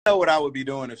know what I would be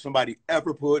doing if somebody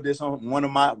ever pulled this on one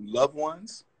of my loved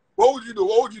ones? What would you do?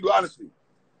 What would you do, honestly?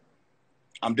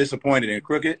 I'm disappointed in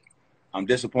Crooked. I'm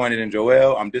disappointed in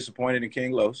Joel. I'm disappointed in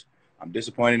King Los. I'm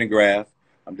disappointed in Graf.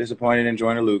 I'm disappointed in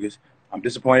Joyner Lucas. I'm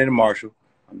disappointed in Marshall.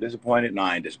 I'm disappointed. No,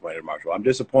 I ain't disappointed in Marshall. I'm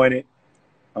disappointed.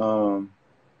 I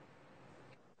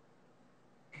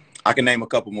can name a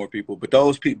couple more people, but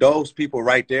those people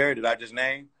right there that I just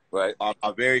named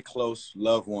are very close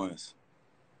loved ones.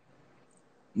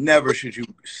 Never should you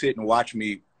sit and watch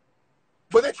me.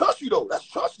 But they trust you, though. That's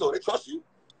trust, though. They trust you.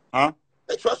 Huh?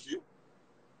 They trust you.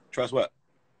 Trust what?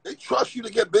 They trust you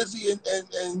to get busy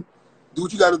and do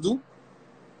what you got to do.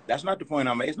 That's not the point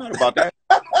I'm making. It's not about that.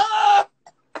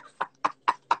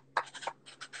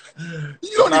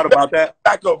 You don't not about that.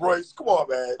 Back up, Royce. Come on,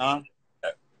 man. Huh?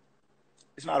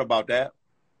 It's not about that.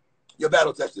 You're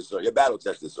battle tested, sir. You're battle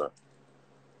tested, sir.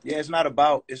 Yeah, it's not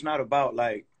about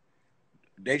like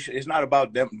it's not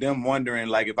about them wondering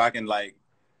like if I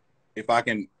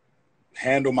can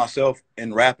handle myself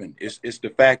in rapping. It's the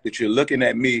fact that you're looking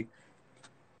at me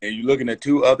and you're looking at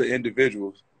two other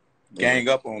individuals gang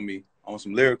up on me on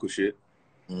some lyrical shit,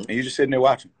 and you're just sitting there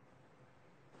watching.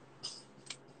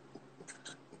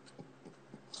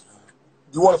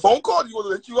 You want a phone call? You want to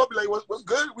let you up? Be like, what's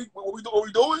good? What we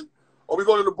doing? Are we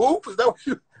going to the booth? Is that what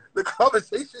the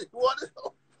conversation you wanted?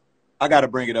 I got to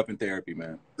bring it up in therapy,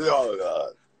 man.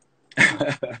 Oh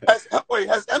God. Has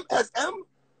M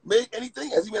made anything?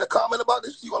 Has he made a comment about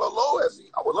this to you on the low? I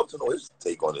would love to know his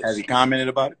take on this. Has he commented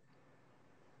about it?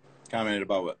 Commented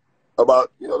about what?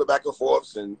 About, the back and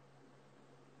forths and...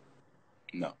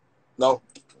 No. No?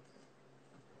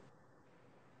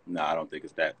 No, I don't think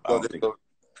it's that. I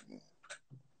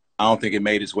don't think it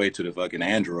made its way to the fucking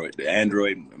Android. The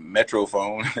Android Metro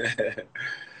phone.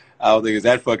 I don't think it's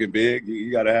that fucking big.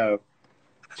 You gotta have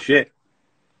shit.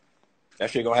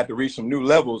 That shit gonna have to reach some new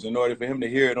levels in order for him to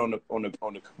hear it on the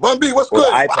Bun B, what's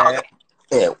good? iPad. Wow.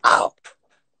 Yeah, wow.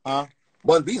 Huh?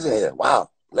 Bun B's in here.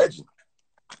 Wow. Legend.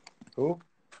 Who?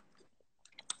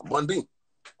 Bun B.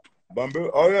 Bun B?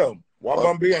 Oh yeah. Why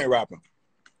Bun B ain't rapping?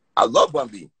 I love Bun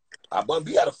B. Bun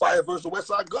B had a fire verse of West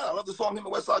Side Gun. I love the song him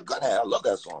and West Side Gun had. I love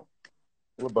that song.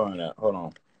 Where Bun at? Hold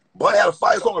on. Bun had a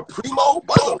fire song with Primo.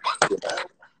 Bun, man.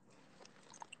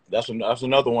 That's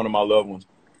another one of my loved ones.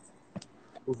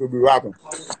 Who could be rapping?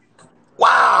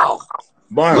 Wow.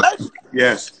 Bun.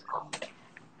 Yes.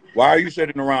 Why are you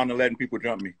sitting around and letting people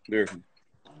jump me lyrically?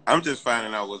 I'm just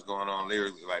finding out what's going on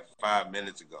lyrically like 5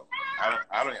 minutes ago.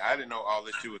 I didn't know all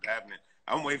this shit was happening.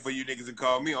 I'm waiting for you niggas to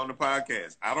call me on the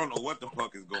podcast. I don't know what the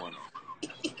fuck is going on.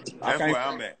 That's where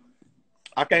I'm at.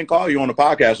 I can't call you on the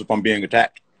podcast if I'm being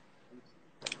attacked.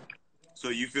 So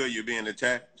you feel you're being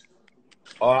attacked?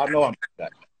 Oh, I know I'm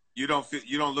attacked. You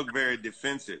don't look very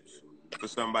defensive for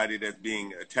somebody that's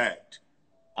being attacked.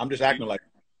 I'm just acting like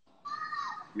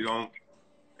you don't,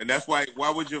 and that's why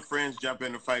would your friends jump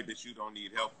in a fight that you don't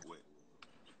need help with?